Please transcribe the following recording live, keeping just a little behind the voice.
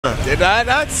Did I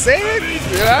not say it?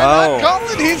 Did I not call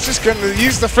it? He's just going to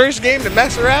use the first game to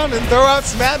mess around and throw out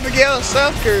some Abigail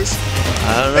stuff because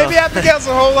maybe Abigail's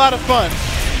a whole lot of fun.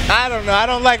 I don't know. I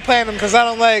don't like playing them because I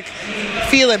don't like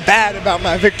feeling bad about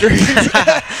my victories.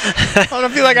 I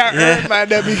don't feel like I earned my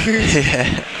W's.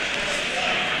 Yeah.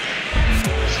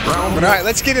 But all right,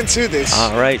 let's get into this.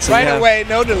 All right. So right away,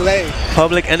 no delay.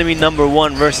 Public enemy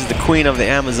 #1 versus the Queen of the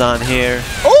Amazon here.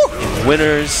 Ooh! In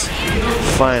winners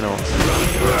finals.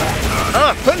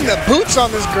 Putting the boots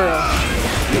on this girl.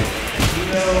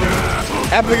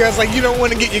 Abigail's like, you don't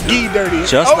want to get your gi dirty.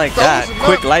 Just like that.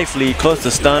 Quick life lead, close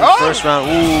to stun. First round.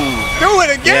 Ooh. Do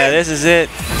it again. Yeah, this is it.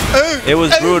 It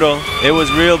was brutal. It was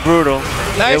real brutal.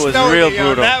 Nice. It was real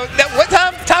brutal. What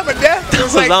time of death? It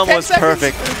was like almost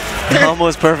perfect.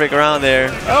 Almost perfect around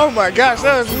there. Oh my gosh,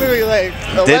 that was literally like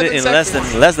 11 Did it in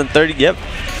seconds. less than 30. Yep.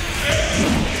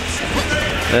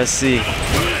 Let's see.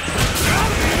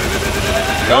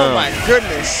 Oh my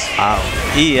goodness. Wow.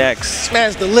 EX. This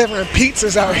man's delivering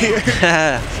pizzas out here.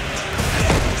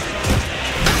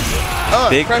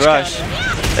 Big crush.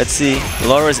 Let's see.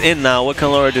 Laura's in now. What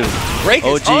can Laura do?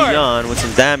 Ogyawn with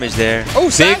some damage there. Oh,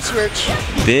 side switch.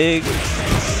 Big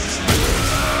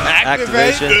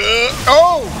activation.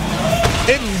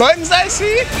 Hitting buttons, I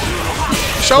see.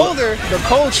 Shoulder, the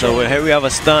cold shoulder. So here we have a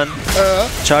stun.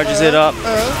 Charges it up.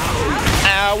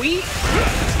 Owie.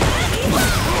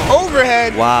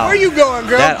 Overhead. Wow. Where you going,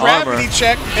 girl? That Gravity armor.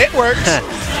 check. It works.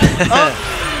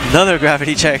 Another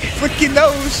gravity check. Flick your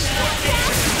nose.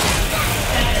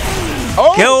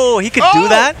 Oh, yo, he can do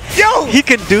that? Yo, he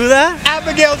can do that?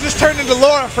 Abigail just turned into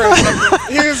Laura for a second.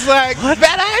 He was like,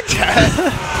 bad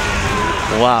idea.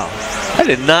 Wow. I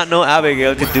did not know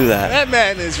Abigail could do that. That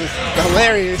man is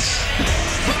hilarious.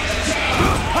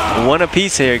 One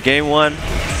apiece here. Game 1.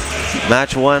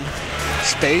 Match 1.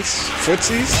 Space.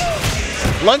 Footsies.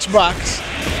 Lunchbox.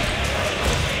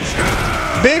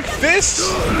 Big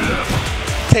fists.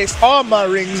 Taste all my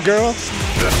rings, girl.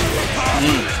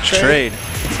 Trade.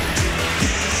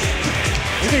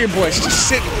 Look at your boys just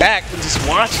sitting back and just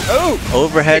watching. Oh!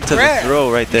 Overhead to the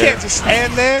throw right there. You can't just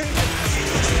stand there.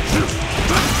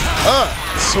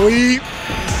 Sweep.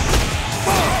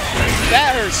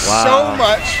 That hurts so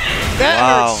much. That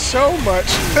hurts so much.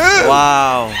 Ugh.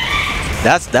 Wow.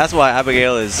 That's why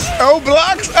Abigail is.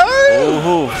 Blocks.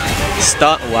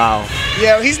 Stunt. Wow.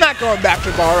 Yeah, he's not going back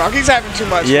to Balrog. He's having too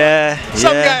much fun.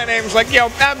 Some guy name's like, yo,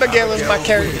 Abigail is my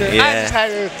character.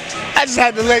 Yeah. I just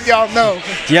had to let y'all know.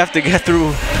 You have to get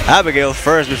through Abigail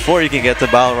first before you can get to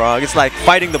Balrog. It's like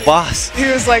fighting the boss.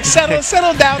 He was like,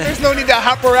 settle down. There's no need to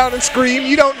hop around and scream.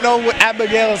 You don't know what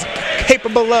Abigail is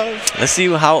capable of. Let's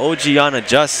see how Ogyawn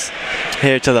adjusts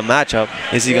here to the matchup.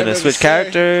 Is he gonna switch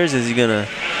characters? Is he gonna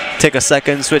take a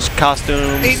second, switch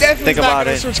costumes? He definitely not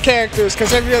gonna switch characters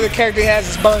because every other character he has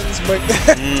is buns. But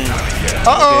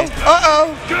oh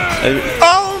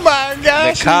my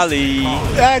gosh! The Kali.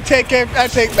 I take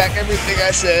back everything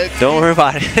I said. Don't worry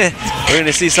about it. We're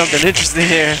gonna see something interesting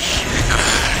here.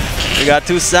 We got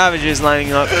two savages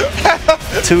lining up.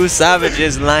 Two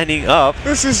savages lining up.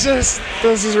 This is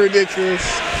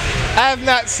ridiculous. I have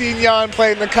not seen Jan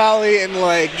play Nikali in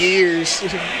like years,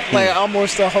 like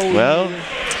almost a whole year.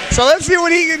 So let's see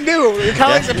what he can do.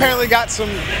 Nikali's apparently got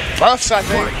some buffs, I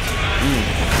think.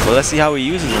 Well, let's see how he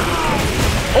uses them.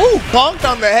 Oh, bonked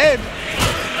on the head.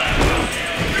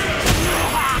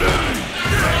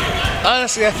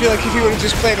 Honestly, I feel like if he would have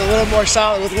just played a little more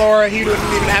solid with Laura, he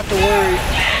wouldn't even have to worry.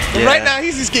 But right now,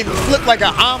 he's just getting flipped like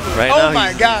an omelet. Oh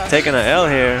my God. Taking an L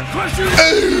here.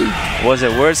 Was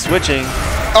it worth switching?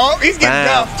 Oh, he's getting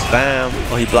duffed. Bam.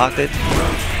 Oh, he blocked it.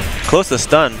 Close to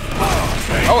stun.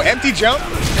 Oh, empty jump.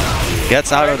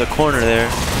 Gets out of the corner there.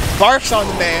 Barfs on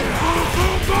the man.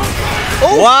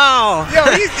 Ooh. Wow. Yo,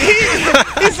 he's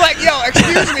like, yo,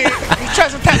 excuse me. He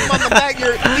tries to tap him on the back.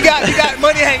 You got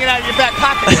money hanging out of your back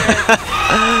pocket.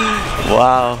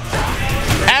 Wow.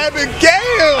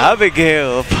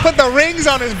 Abigail. Put the rings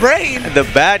on his brain. The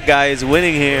bad guy is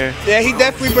winning here. Yeah, he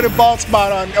definitely put a bald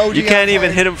spot on OG. You can't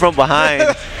even hit him from behind.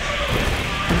 This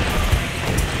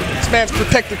man's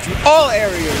protected from all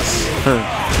areas.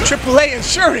 AAA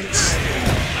insurance.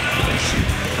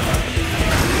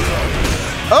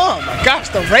 Oh my gosh,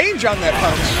 the range on that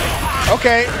punch.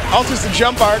 Okay, alters the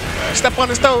jump arc. Step on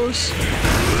his toes.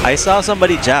 I saw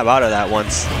somebody jab out of that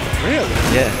once. Really?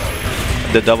 Yeah.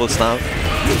 The double stomp.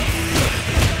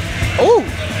 Ooh.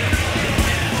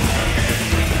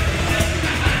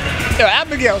 Yo,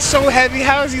 Abigail's so heavy.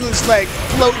 How is he just like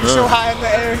floating so high in the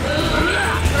air?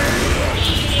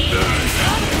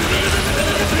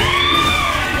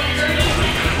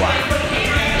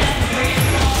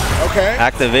 Okay.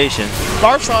 Activation.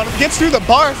 Barfs on him. Gets through the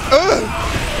barf. Ugh.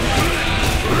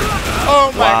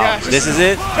 Oh my gosh. This is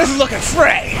it? This is looking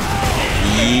fray.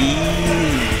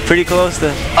 Pretty close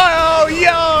to. Oh,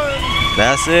 yo.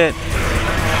 That's it.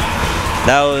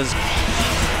 That was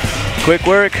quick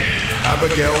work.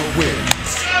 Abigail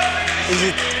wins.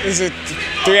 Is it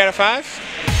 3 out of 5?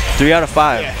 3 out of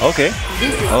 5. Yeah. Okay.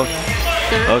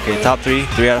 Okay, top 3,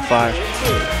 3 out of 5.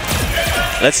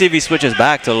 Let's see if he switches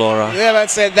back to Laura. Yeah,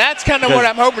 that's kind of what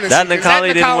I'm hoping to see. That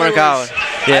Nicali didn't work out.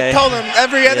 Yeah. I told him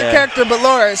every other character but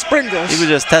Laura is Sprinkles. He was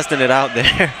just testing it out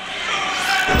there.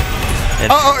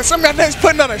 Oh, some guy name's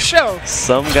putting on a show.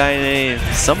 Some guy named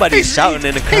somebody's shouting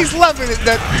in the crowd. He's loving it.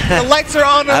 The lights are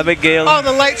on him. Abigail. All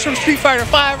the lights from Street Fighter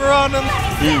 5 are on him.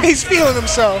 He's feeling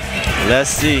himself.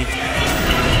 Let's see.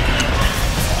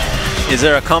 Is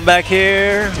there a comeback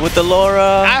here with the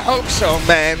Laura? I hope so,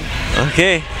 man.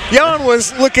 Okay. Jan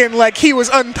was looking like he was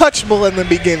untouchable in the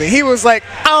beginning. He was like,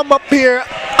 I'm up here,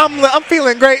 I'm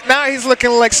feeling great. Now he's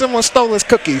looking like someone stole his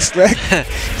cookies.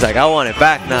 He's like, I want it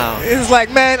back now. It's like,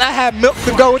 man, I had milk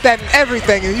to go with that and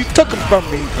everything, and you took them from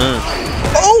me.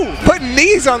 Oh, putting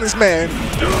knees on this man.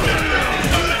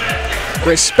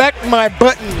 Respect my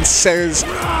buttons, says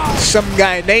some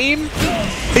guy named.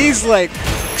 He's like,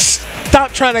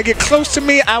 stop trying to get close to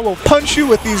me. I will punch you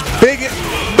with these big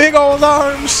old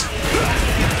arms.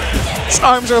 His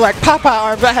arms are like Popeye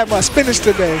arms. I had my spinach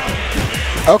today.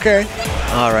 Okay.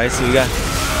 All right, so we got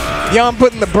Jan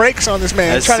putting the brakes on this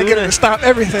man, trying to get him to stop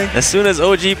everything. As soon as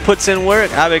OG puts in work,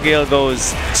 Abigail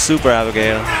goes super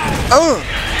Abigail.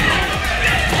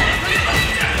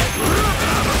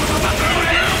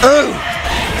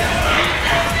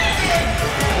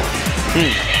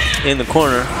 In the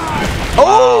corner.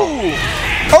 Oh!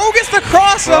 Oh, gets the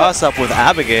cross up. Cross up with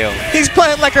Abigail. He's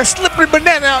playing like a slippery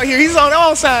banana out here. He's on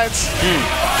all sides.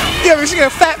 You ever seen a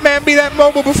fat man be that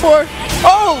mobile before?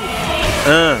 Oh!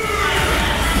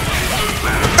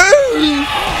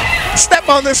 Step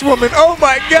on this woman. Oh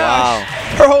my gosh. Wow.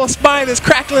 Her whole spine is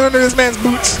crackling under this man's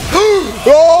boots.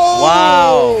 Oh!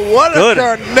 Wow. What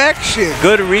a connection.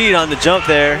 Good read on the jump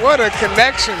there. What a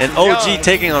connection. And OG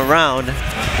taking a round.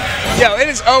 Yo, it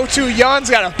is 0-2. Jan's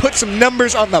got to put some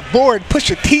numbers on the board. Push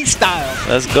a T style.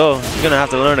 Let's go. You're going to have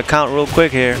to learn to count real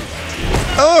quick here.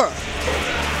 Want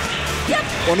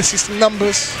to see some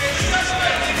numbers.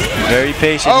 Very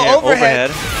patient here.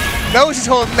 Overhead. Knows he's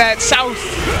holding that south.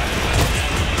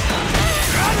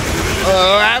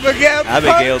 Abigail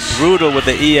punch. Brutal with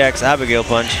the EX Abigail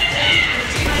punch.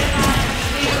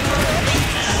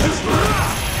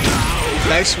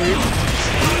 Nice sweep.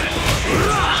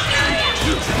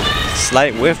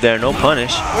 Slight whiff there, no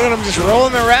punish. Look at him just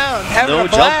rolling around, having a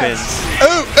blast.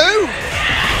 Ooh.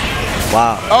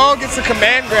 Wow. Oh, gets the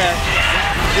command grab.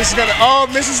 This is gonna,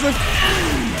 misses the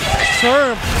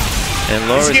firm. And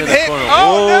Laura's in the corner.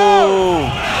 Oh, no.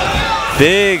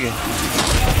 Big.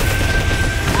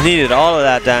 Needed all of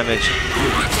that damage.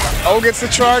 Oh, gets the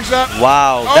charge up.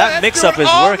 Wow, that mix-up is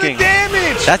working.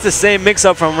 That's the same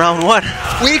mix-up from round 1.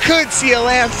 We could see a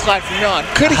landslide from Jan.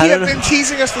 Could he have been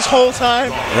teasing us this whole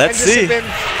time? Let's see.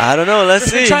 I don't know. Let's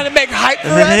see. Trying to make hype for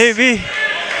us? Maybe.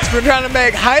 He's been trying to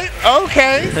make hype?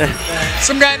 Okay.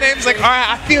 Some guy name's like, all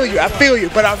right, I feel you,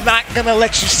 but I'm not going to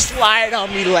let you slide on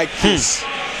me like this.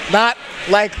 Not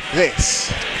like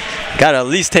this. Gotta at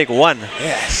least take one.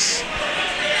 Yes.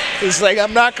 It's like,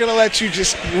 I'm not going to let you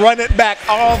just run it back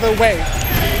all the way.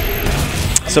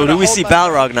 So do we see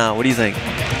Balrog now? What do you think?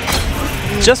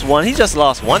 Just one. He just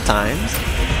lost one time.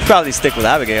 Probably stick with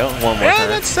Abigail one more time.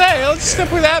 Let's stick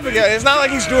with Abigail. It's not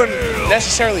like he's doing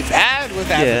necessarily bad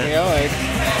with Abigail.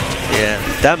 Yeah,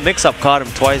 that mix-up caught him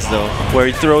twice though, where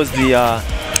he throws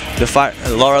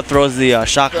Laura throws the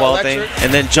shock ball thing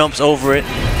and then jumps over it.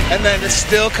 And then it's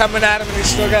still coming at him and he's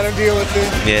still got to deal with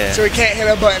it. Yeah. So he can't hit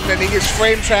a button, then he gets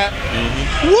frame trapped.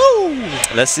 Woo!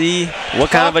 Let's see what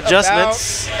kind of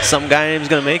adjustments some guy name's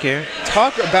gonna make here.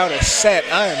 Talk about a set.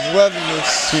 I am loving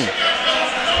this.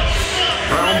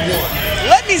 Round 1.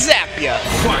 Let me zap ya.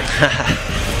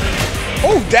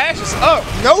 Oh, dashes up.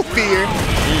 No fear.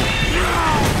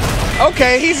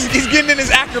 Okay, he's getting in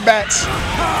his acrobats.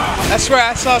 I swear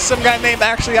I saw some guy named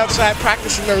actually outside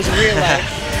practicing those in real life.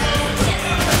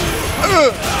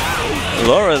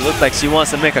 Laura looks like she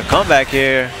wants to make a comeback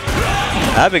here.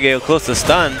 Abigail close to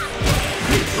stun.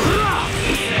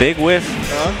 Big whiff,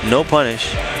 no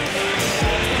punish.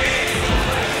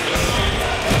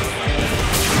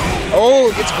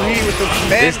 Oh, gets greedy with the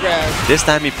command grab. This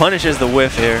time he punishes the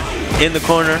whiff here in the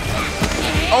corner.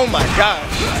 Oh my gosh.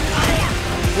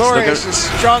 Laura is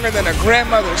just stronger than a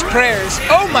grandmother's prayers.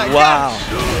 Oh my gosh. Wow.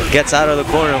 Gets out of the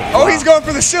corner. Oh, he's going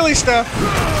for the silly stuff.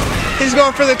 He's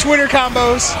going for the Twitter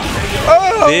combos.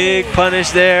 Oh! Big punish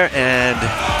there, and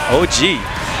OG.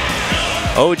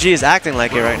 OG is acting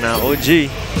like it right now. OG.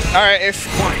 All right,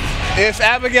 if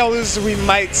Abigail loses, we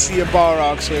might see a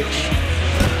Balrog switch.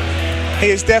 He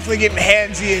is definitely getting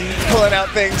handsy and pulling out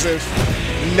things I've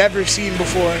never seen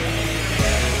before.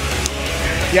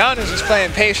 Jan is just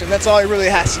playing patient. That's all he really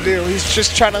has to do. He's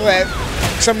just trying to let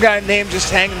some guy named just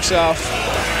hang himself.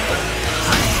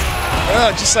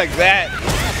 Oh, just like that.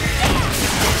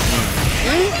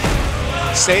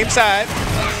 Same side.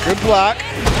 Good block.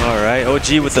 All right,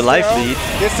 OG with the life lead.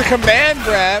 Gets the command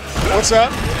grab. What's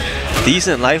up?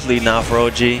 Decent life lead now for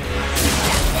OG.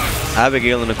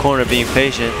 Abigail in the corner being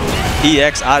patient.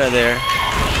 EX out of there.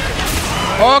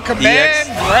 Oh, command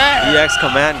grab. EX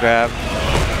command grab.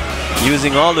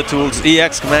 Using all the tools.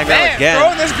 EX command grab again.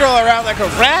 Throwing this girl around like a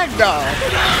rag doll.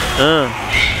 Oh.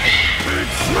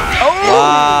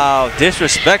 Wow,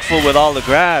 disrespectful with all the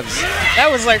grabs. That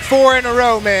was like 4 in a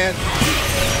row, man.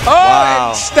 Oh, wow.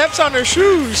 And steps on her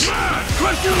shoes.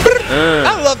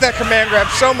 I love that command grab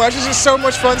so much. It's just so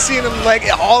much fun seeing him like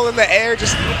all in the air.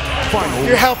 Just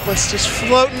you're helpless, just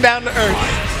floating down to earth.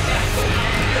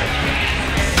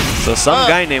 So some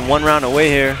guy named 1 round away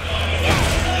here.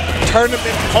 Tournament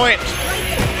point.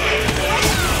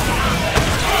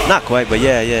 Not quite, but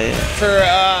yeah. For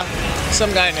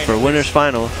some guy named. For winners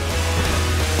final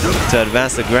to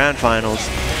advance the grand finals.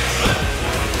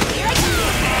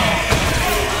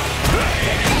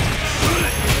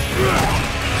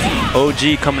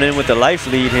 OG coming in with the life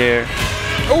lead here.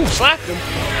 Oh, slapped him.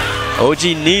 OG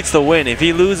needs to win. If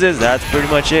he loses, that's pretty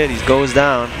much it. He goes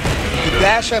down. The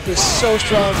dash up is so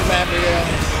strong from Abigail.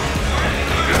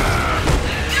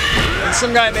 And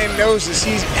some guy named knows this.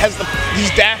 He's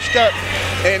dashed up,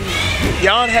 and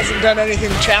Jan hasn't done anything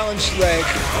to challenge, like,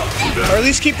 or at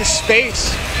least keep the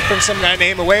space from some guy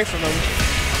named away from him.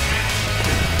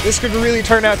 This could really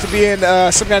turn out to be in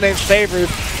some guy name's favor if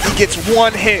he gets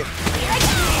 1 hit.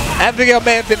 Abigail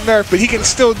may have been nerfed, but he can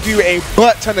still do a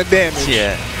butt ton of damage.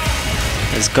 Yeah.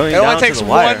 It's going it down only to takes the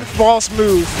wire. 1 false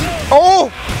move.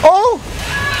 Oh!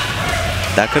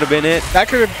 That could have been it. That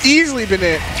could have easily been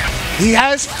it. He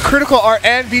has critical art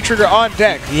and V-trigger on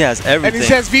deck. He has everything. And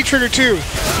he has V-trigger too.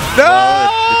 No!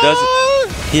 Well, it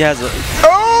doesn't. He has a...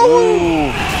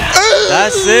 Oh!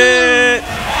 That's it.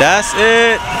 That's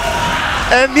it.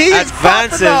 And he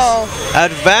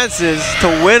advances to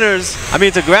winners. I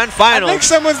mean to grand finals. I think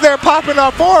someone's there popping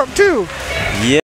up for him too.